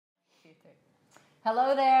Great.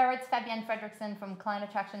 Hello there, it's Fabienne Fredrickson from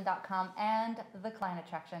clientattraction.com and the Client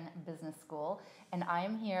Attraction Business School. And I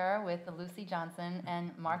am here with Lucy Johnson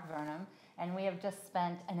and Mark Vurnum. And we have just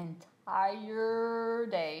spent an entire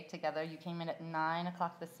day together. You came in at 9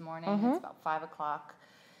 o'clock this morning. It's about 5 o'clock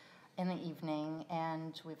in the evening.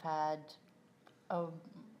 And we've had a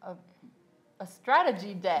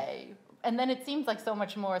strategy day. And then it seems like so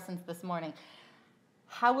much more since this morning.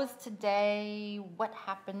 How was today? What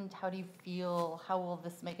happened? How do you feel? How will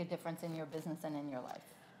this make a difference in your business and in your life?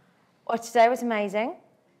 Well, today was amazing.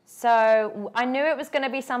 So I knew it was going to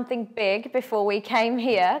be something big before we came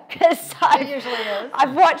here, because It usually is.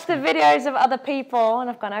 I've watched the videos of other people and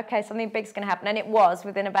I've gone, okay, something big's going to happen. And it was.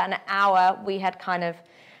 Within about an hour, we had kind of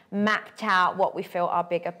mapped out what we feel our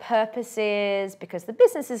bigger purpose is, because the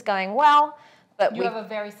business is going well. But you have a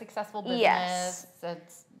very successful business. Yes.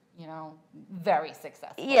 It's, you know, very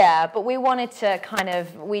successful. Yeah, but we wanted to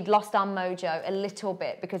we'd lost our mojo a little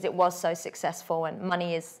bit because it was so successful, and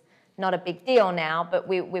money is not a big deal now, but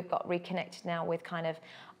we've got reconnected now with kind of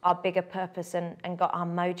our bigger purpose and got our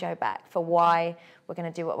mojo back for why we're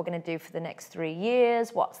going to do what we're going to do for the next 3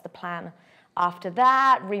 years, what's the plan after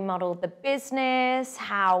that, remodeled the business,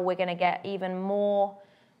 how we're going to get even more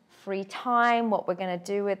free time, what we're going to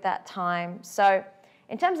do with that time. So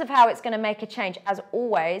in terms of how it's going to make a change, as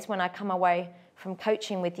always, when I come away from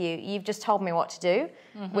coaching with you, you've just told me what to do,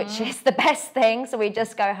 which is the best thing. So we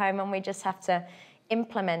just go home and we just have to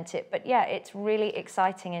implement it. But yeah, it's really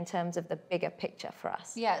exciting in terms of the bigger picture for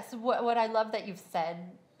us. Yes, what I love that you've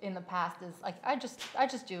said in the past is like,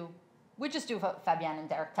 we just do what Fabienne and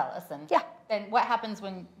Derek tell us. And yeah. Then what happens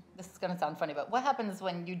when, this is going to sound funny, but what happens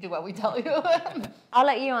when you do what we tell you? I'll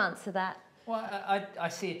let you answer that. Well, I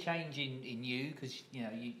see a change in you, because you know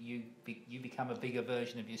you become a bigger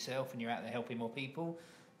version of yourself, and you're out there helping more people.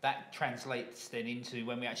 That translates then into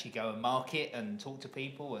when we actually go and market and talk to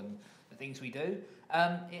people and the things we do.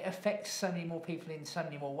 It affects so many more people in so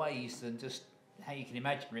many more ways than just how you can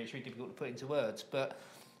imagine it. It's really difficult to put into words, but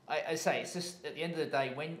I say it's just at the end of the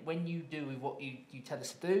day, when you do what you tell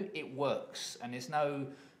us to do, it works, and there's no.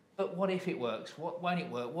 But what if it works? What won't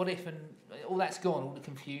it work? What if, and all that's gone, all the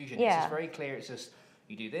confusion. Yeah. It's just very clear. It's just,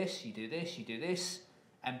 you do this, you do this, you do this.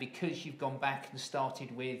 And because you've gone back and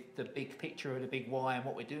started with the big picture of the big why and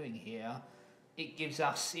what we're doing here,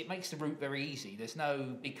 it makes the route very easy. There's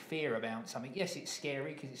no big fear about something. Yes, it's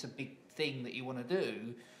scary because it's a big thing that you want to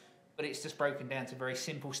do, but it's just broken down to very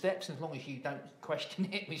simple steps. And as long as you don't question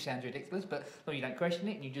it, which sounds ridiculous, but as long as you don't question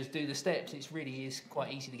it and you just do the steps, it really is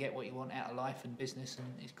quite easy to get what you want out of life and business, and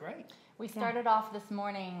it's great. We started off this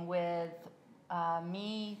morning with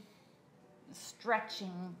me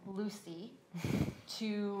stretching Lucy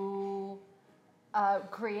to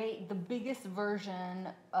create the biggest version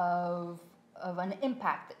of an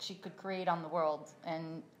impact that she could create on the world,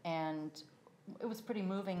 and it was pretty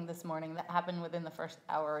moving this morning. That happened within the first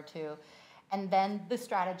hour or two. And then the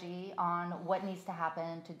strategy on what needs to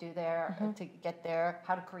happen to do there, to get there,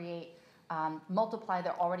 how to create, multiply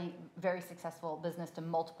their already very successful business to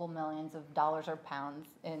multiple millions of dollars or pounds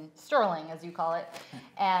in sterling, as you call it,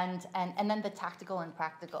 and then the tactical and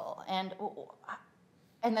practical. And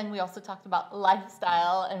then we also talked about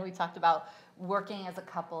lifestyle, and we talked about working as a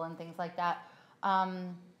couple and things like that.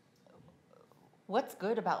 What's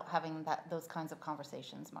good about having those kinds of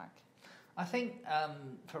conversations, Mark? I think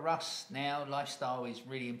for us now, lifestyle is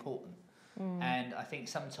really important. And I think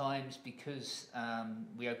sometimes because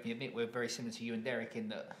we openly admit we're very similar to you and Derek in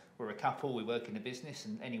that we're a couple, we work in a business,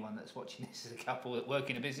 and anyone that's watching this is a couple that work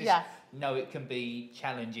in a business, know it can be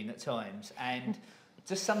challenging at times. And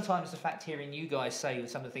just sometimes the fact hearing you guys say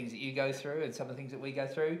some of the things that you go through and some of the things that we go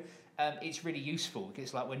through, it's really useful, because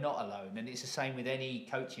it's like we're not alone. And it's the same with any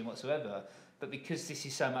coaching whatsoever. But because this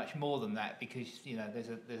is so much more than that, because you know there's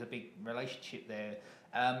a big relationship there,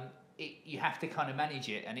 you have to kind of manage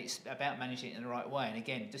it, and it's about managing it in the right way. And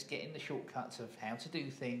again, just getting the shortcuts of how to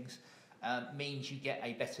do things means you get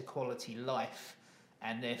a better quality life,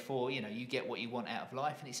 and therefore you get what you want out of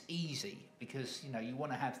life, and it's easy because you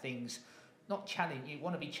want to have things not challenge. You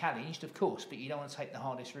want to be challenged, of course, but you don't want to take the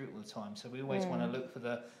hardest route all the time. So we always want to look for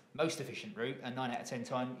the most efficient route, and 9 out of 10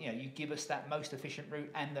 times, you give us that most efficient route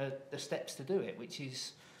and the steps to do it, which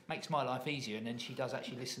makes my life easier. And then she does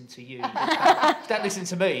actually listen to you. She don't listen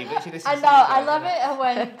to me, but she listens to you. I love it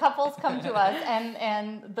when couples come to us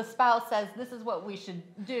and the spouse says, this is what we should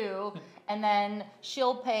do, and then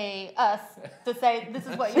she'll pay us to say, this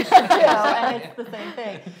is what you should do, and it's the same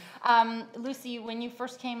thing. Lucy, when you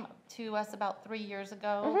first came to us about 3 years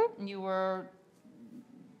ago, you were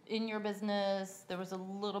in your business, there was a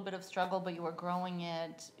little bit of struggle, but you were growing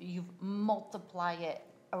it. You've multiplied it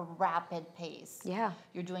a rapid pace. Yeah.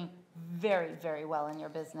 You're doing very, very well in your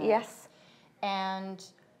business. Yes. And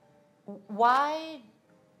why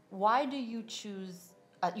do you choose,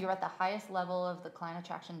 you're at the highest level of the Client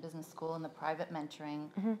Attraction Business School and the private mentoring,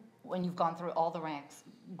 when you've gone through all the ranks,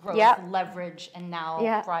 growth, leverage, and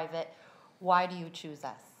now private. Why do you choose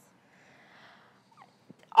us?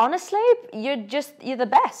 Honestly, you're the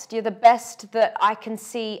best. You're the best that I can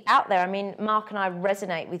see out there. I mean, Mark and I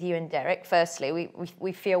resonate with you and Derek. Firstly,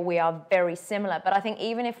 we feel we are very similar. But I think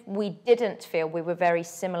even if we didn't feel we were very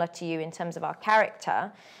similar to you in terms of our character,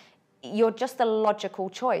 you're just the logical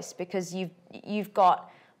choice, because you've got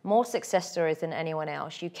more success stories than anyone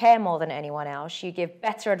else. You care more than anyone else. You give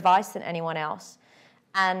better advice than anyone else.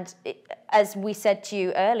 And as we said to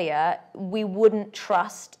you earlier, we wouldn't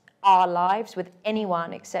trust our lives with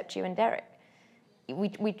anyone except you and Derek. We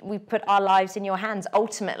put our lives in your hands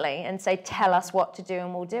ultimately and say, tell us what to do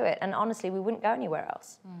and we'll do it. And honestly, we wouldn't go anywhere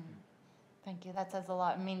else. Thank you. That says a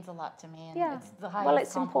lot. It means a lot to me. And it's the highest well,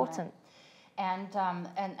 it's compliment. important.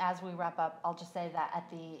 And as we wrap up, I'll just say that at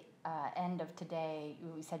the end of today,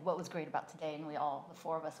 we said what was great about today, and the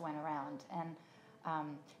four of us went around. And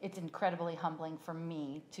it's incredibly humbling for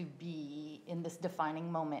me to be in this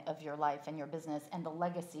defining moment of your life and your business and the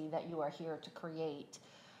legacy that you are here to create.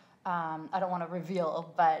 I don't want to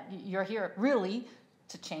reveal, but you're here really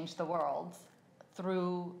to change the world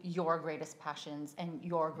through your greatest passions and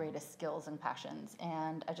your greatest skills and passions.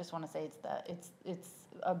 And I just want to say it's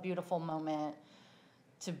a beautiful moment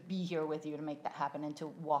to be here with you to make that happen and to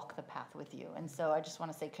walk the path with you. And so I just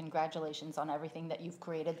want to say congratulations on everything that you've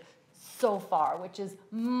created so far, which is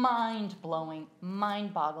mind-blowing,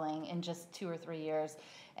 mind-boggling in just 2 or 3 years.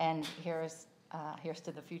 And here's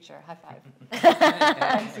to the future. High five.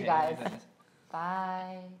 Thanks, you guys.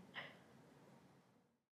 Bye.